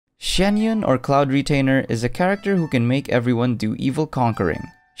Xianyun or Cloud Retainer is a character who can make everyone do evil conquering.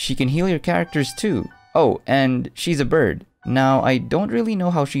 She can heal your characters too. Oh, and she's a bird. Now, I don't really know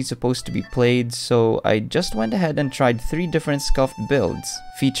how she's supposed to be played, so I just went ahead and tried 3 different scuffed builds,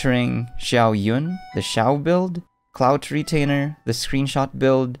 featuring Xianyun, the Xiao build, Clout Retainer, the Screenshot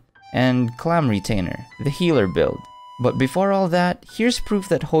build, and Clam Retainer, the Healer build. But before all that, here's proof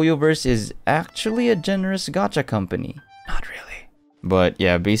that Hoyoverse is actually a generous gacha company. Not really. But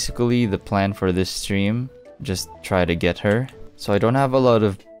yeah, basically the plan for this stream, just try to get her. So I don't have a lot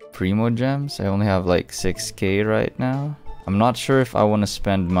of Primo gems, I only have like 6k right now. I'm not sure if I want to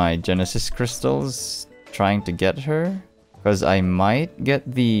spend my Genesis crystals trying to get her, because I might get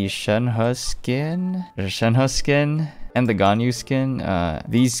the Shenhe skin, and the Ganyu skin.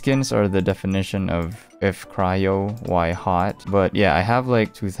 These skins are the definition of if cryo, why hot. But yeah, I have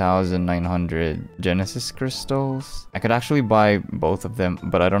like 2,900 Genesis crystals. I could actually buy both of them,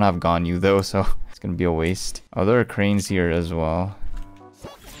 but I don't have Ganyu though, so it's gonna be a waste. Oh, there are cranes here as well.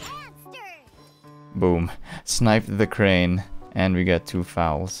 Boom. Sniped the crane, and we get 2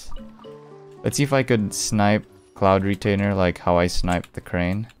 fouls. Let's see if I could snipe Cloud Retainer like how I sniped the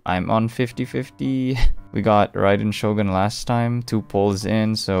crane. I'm on 50-50. We got Raiden Shogun last time, 2 pulls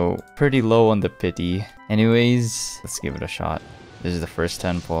in, so pretty low on the pity. Anyways, let's give it a shot. This is the first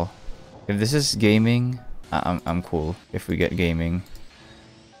 10 pull. If this is gaming, I'm cool if we get gaming.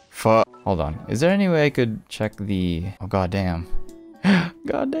 Fuck. Hold on. Is there any way I could check the... Oh, goddamn.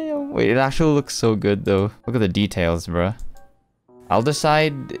 Goddamn. Wait, it actually looks so good though. Look at the details, bruh. I'll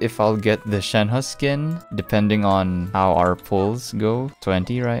decide if I'll get the Shenhe skin depending on how our pulls go.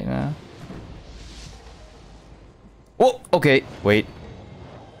 20 right now. Oh, okay. Wait.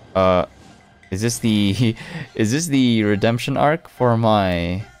 Is this the redemption arc for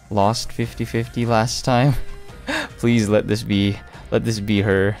my lost 50-50 last time? Please let this be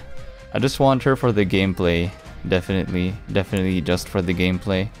her. I just want her for the gameplay. Definitely just for the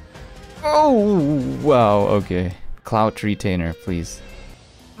gameplay. Oh, wow, okay. Clout Retainer, please.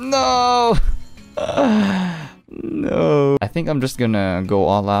 No! No. I think I'm just gonna go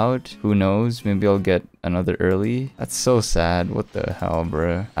all out. Who knows? Maybe I'll get another early. That's so sad. What the hell,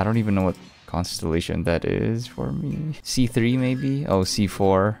 bruh? I don't even know what constellation that is for me. C3 maybe? Oh,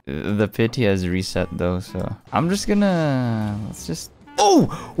 C4. The pity has reset though, so... I'm just gonna... Let's just... Oh!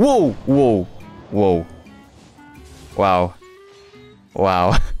 Whoa! Whoa! Whoa. Wow.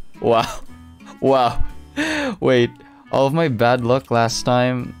 Wow. Wow. Wow. Wait, all of my bad luck last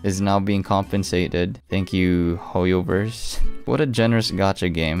time is now being compensated. Thank you, Hoyoverse. What a generous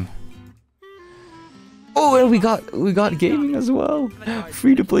gacha game. Oh, and we got gaming as well.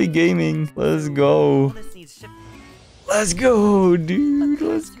 Free to play gaming. Let's go. Let's go, dude.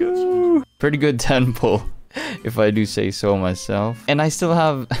 Let's go. Pretty good 10 pull, if I do say so myself. And I still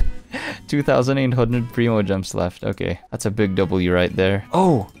have 2,800 Primo gems left. Okay, that's a big W right there.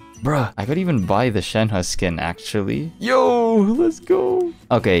 Oh, bruh, I could even buy the Shenhe skin actually. Yo, let's go.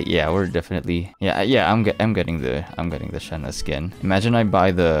 Okay, yeah, we're definitely I'm getting the Shenhe skin. Imagine I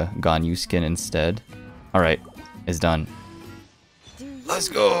buy the Ganyu skin instead. All right, it's done. Let's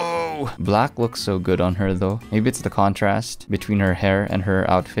go! Black looks so good on her though. Maybe it's the contrast between her hair and her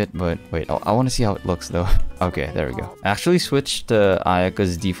outfit, but wait, I want to see how it looks though. Okay, there we go. I actually switched to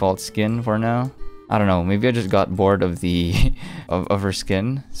Ayaka's default skin for now. I don't know, maybe I just got bored of the of her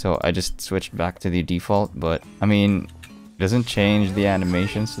skin, so I just switched back to the default, but I mean, it doesn't change the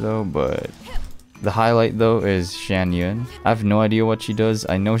animations though, but the highlight though is Xianyun. I have no idea what she does.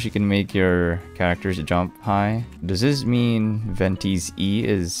 I know she can make your characters jump high. Does this mean Venti's E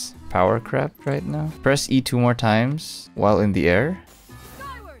is power crept right now? Press E 2 more times while in the air.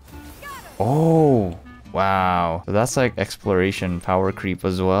 Oh, wow. So that's like exploration power creep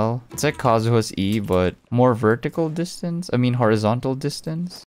as well. It's like Kazuha's E, but more vertical distance. I mean horizontal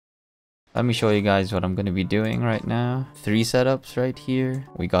distance. Let me show you guys what I'm going to be doing right now. 3 setups right here.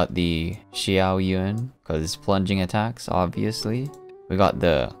 We got the Xianyun, because plunging attacks, obviously. We got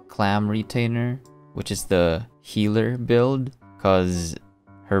the Clam Retainer, which is the healer build, because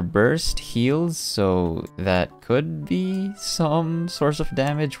her burst heals, so that could be some source of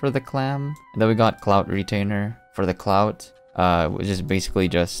damage for the Clam. And then we got Clout Retainer for the Clout, which is basically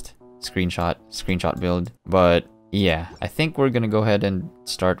just screenshot build. But yeah, I think we're gonna go ahead and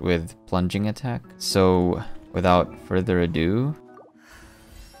start with plunging attack. So without further ado,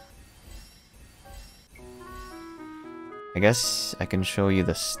 I guess I can show you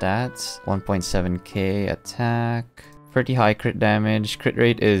the stats. 1.7k attack, pretty high crit damage. Crit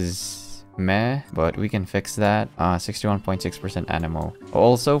rate is meh, but we can fix that. 61.6% animo.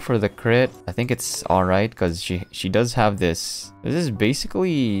 Also for the crit, I think it's alright because she does have this. This is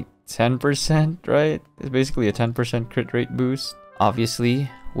basically 10%, right? It's basically a 10% crit rate boost. Obviously,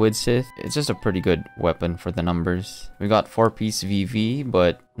 with Sith, it's just a pretty good weapon for the numbers. We got 4-piece VV,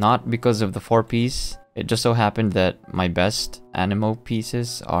 but not because of the 4-piece. It just so happened that my best Animo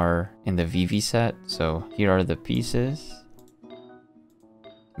pieces are in the VV set. So here are the pieces.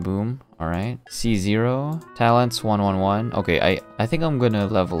 Boom. Alright. C0. Talents 111. Okay, I think I'm gonna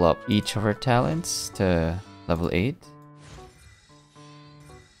level up each of her talents to level 8.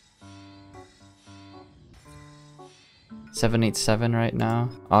 $787 right now.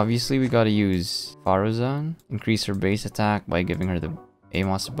 Obviously, we gotta use Faruzan. Increase her base attack by giving her the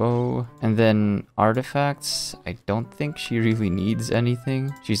Amos bow. And then artifacts. I don't think she really needs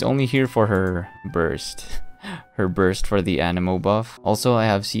anything. She's only here for her burst. Her burst for the Animo buff. Also, I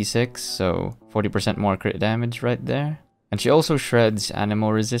have C6, so 40% more crit damage right there. And she also shreds Animo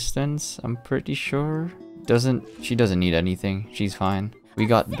resistance, I'm pretty sure. She doesn't need anything. She's fine. We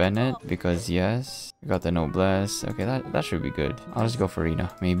got Bennett because yes. We got the Noblesse. Okay, that should be good. I'll just go for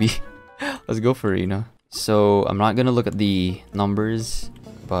Rina, maybe. Let's go for Rina. So I'm not gonna look at the numbers,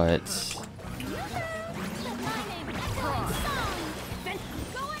 but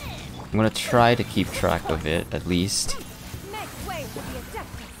I'm gonna try to keep track of it at least.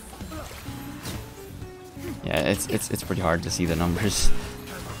 Yeah, it's pretty hard to see the numbers.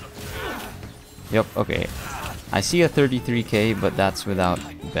 Yep, okay. I see a 33k, but that's without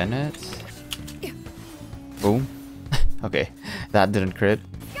Bennett. Boom. Okay, that didn't crit.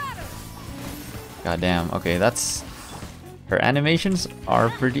 God damn. Okay, that's... Her animations are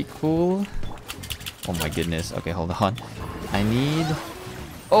pretty cool. Oh my goodness. Okay, hold on. I need...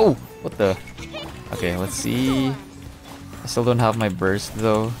 Oh! What the... Okay, let's see. I still don't have my burst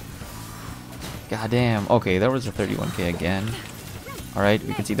though. God damn. Okay, there was a 31k again. Alright,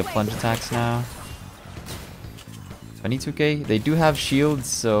 we can see the plunge attacks now. 22k. They do have shields,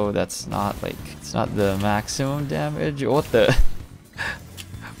 so that's not like... It's not the maximum damage. What the...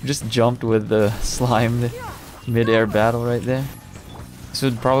 Just jumped with the slime mid-air battle right there. This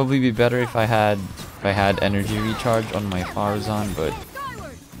would probably be better if I had energy recharge on my Faruzan, but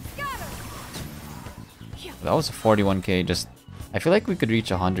that was a 41k. Just I feel like we could reach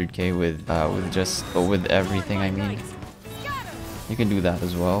 100k with everything. I mean, you can do that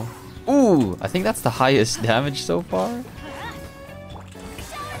as well. Ooh, I think that's the highest damage so far.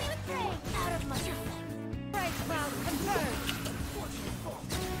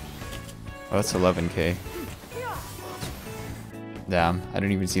 Oh, that's 11k. Damn, I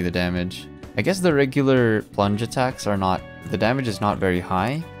don't even see the damage. I guess the regular plunge attacks are not... The damage is not very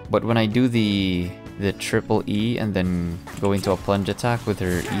high, but when I do the triple E and then go into a plunge attack with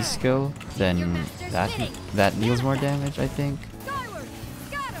her E skill, then that deals more damage, I think.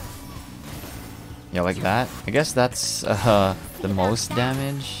 Yeah, like that. I guess that's the most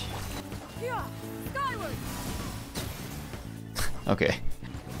damage. Okay.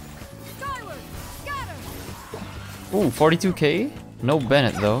 Ooh, 42k? No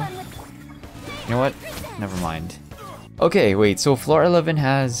Bennett though. You know what? Never mind. Okay, wait, so floor 11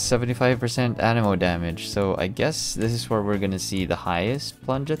 has 75% Animo damage, so I guess this is where we're gonna see the highest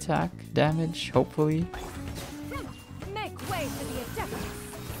plunge attack damage, hopefully.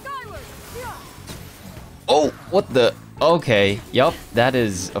 Oh, what the? Okay, yup, that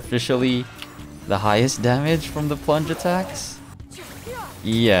is officially the highest damage from the plunge attacks.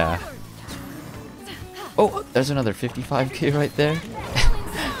 Yeah. Oh, there's another 55k right there.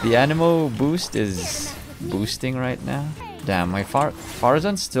 The Animo boost is boosting right now. Damn, my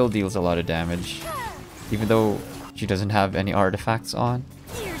Faruzan still deals a lot of damage, even though she doesn't have any artifacts on.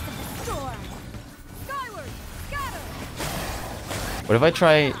 What if I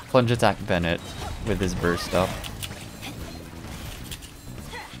try plunge attack Bennett with his burst up?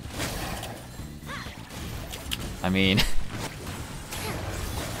 I mean...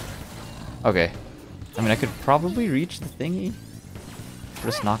 Okay. I mean, I could probably reach the thingy.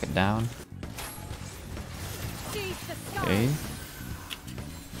 Just knock it down. Okay.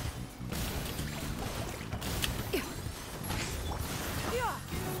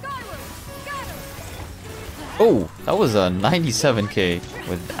 Oh, that was a 97k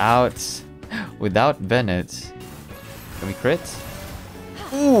without Bennett. Can we crit?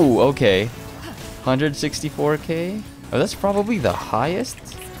 Ooh, okay. 164k. Oh, that's probably the highest.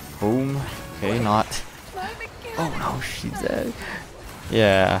 Boom. Okay, not. Oh no, she's dead.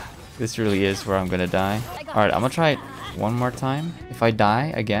 Yeah, this really is where I'm gonna die. Alright, I'm gonna try it one more time. If I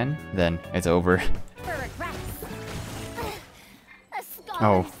die again, then it's over.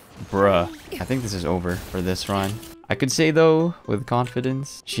 Oh, bruh. I think this is over for this run. I could say though, with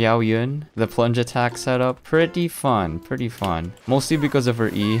confidence, Xianyun, the plunge attack setup, pretty fun, pretty fun. Mostly because of her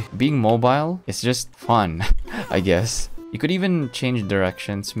E. Being mobile, it's just fun, I guess. You could even change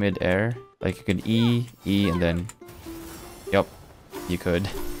directions mid-air. Like you could E, and then... Yup, you could.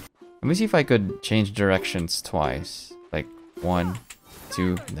 Let me see if I could change directions twice. Like 1,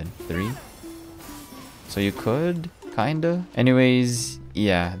 2, and then 3. So you could, kinda. Anyways,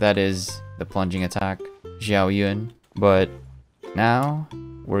 yeah, that is the plunging attack, Xianyun. But now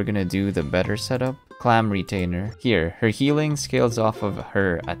we're gonna do the better setup, Clam Retainer. Here, her healing scales off of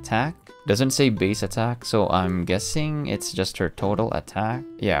her attack. Doesn't say base attack, so I'm guessing it's just her total attack.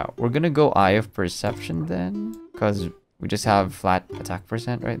 Yeah, we're gonna go Eye of Perception then, because we just have flat attack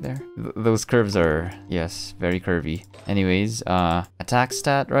percent right there. Those curves are, yes, very curvy. Anyways, attack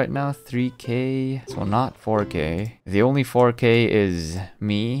stat right now, 3k, so not 4k. The only 4k is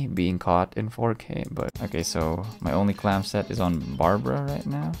me being caught in 4k, but okay, so my only clam set is on Barbara right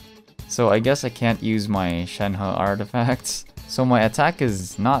now. So I guess I can't use my Shenhe artifacts. So my attack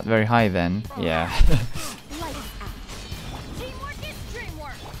is not very high then. Yeah.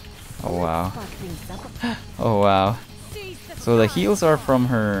 Oh wow. Oh wow. So the heals are from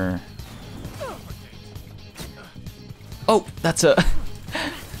her... Oh, that's a...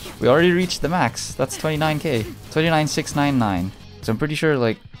 We already reached the max. That's 29k. 29,699. So I'm pretty sure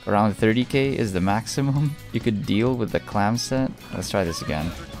like around 30k is the maximum you could deal with the clam set. Let's try this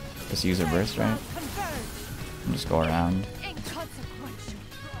again. Just use a burst, right? And just go around.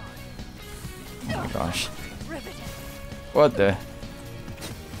 Oh my gosh. What the...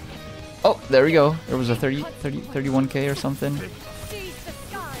 Oh, there we go. There was a 31k or something.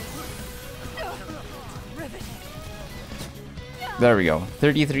 There we go.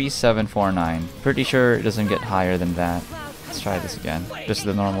 33,749. Pretty sure it doesn't get higher than that. Let's try this again. Just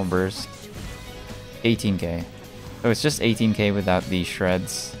the normal burst. 18k. Oh, it's just 18k without the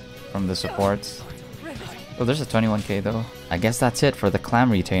shreds from the supports. Oh, there's a 21k though. I guess that's it for the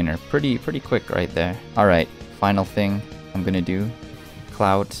Clam Retainer. Pretty quick right there. Alright, final thing I'm gonna do.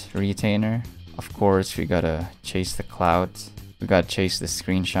 Clout Retainer. Of course, we gotta chase the Clout. We gotta chase the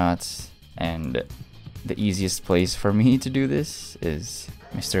screenshots. And the easiest place for me to do this is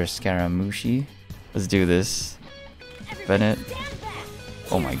Mr. Scaramucci. Let's do this. Bennett.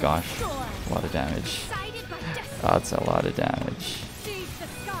 Oh my gosh. A lot of damage. That's a lot of damage.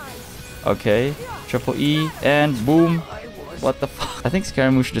 Okay. Triple E and boom. What the fuck? I think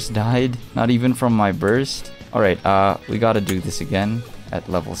Scaramouche just died. Not even from my burst. Alright, we gotta do this again at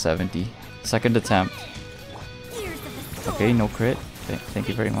level 70. Second attempt. Okay, no crit. Thank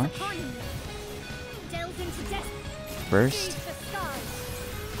you very much. Burst.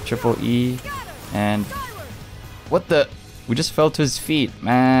 Triple E. And... What the... We just fell to his feet,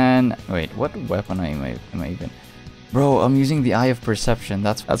 man. Wait, what weapon am I even... Bro, I'm using the Eye of Perception.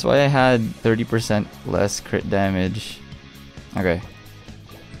 That's why I had 30% less crit damage. Okay.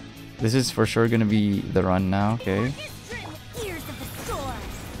 This is for sure gonna be the run now, okay?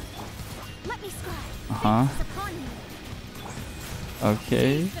 Uh-huh.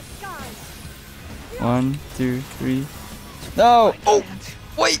 Okay. 1, 2, 3. No! Oh!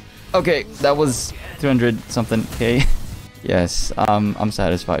 Wait! Okay, that was 200 something K. Yes, I'm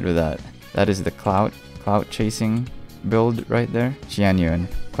satisfied with that. That is the Clout chasing build right there. Xianyun,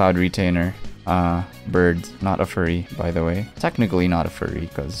 Cloud Retainer. Bird, not a furry, by the way. Technically not a furry,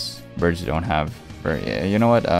 because birds don't have fur. Yeah, you know what?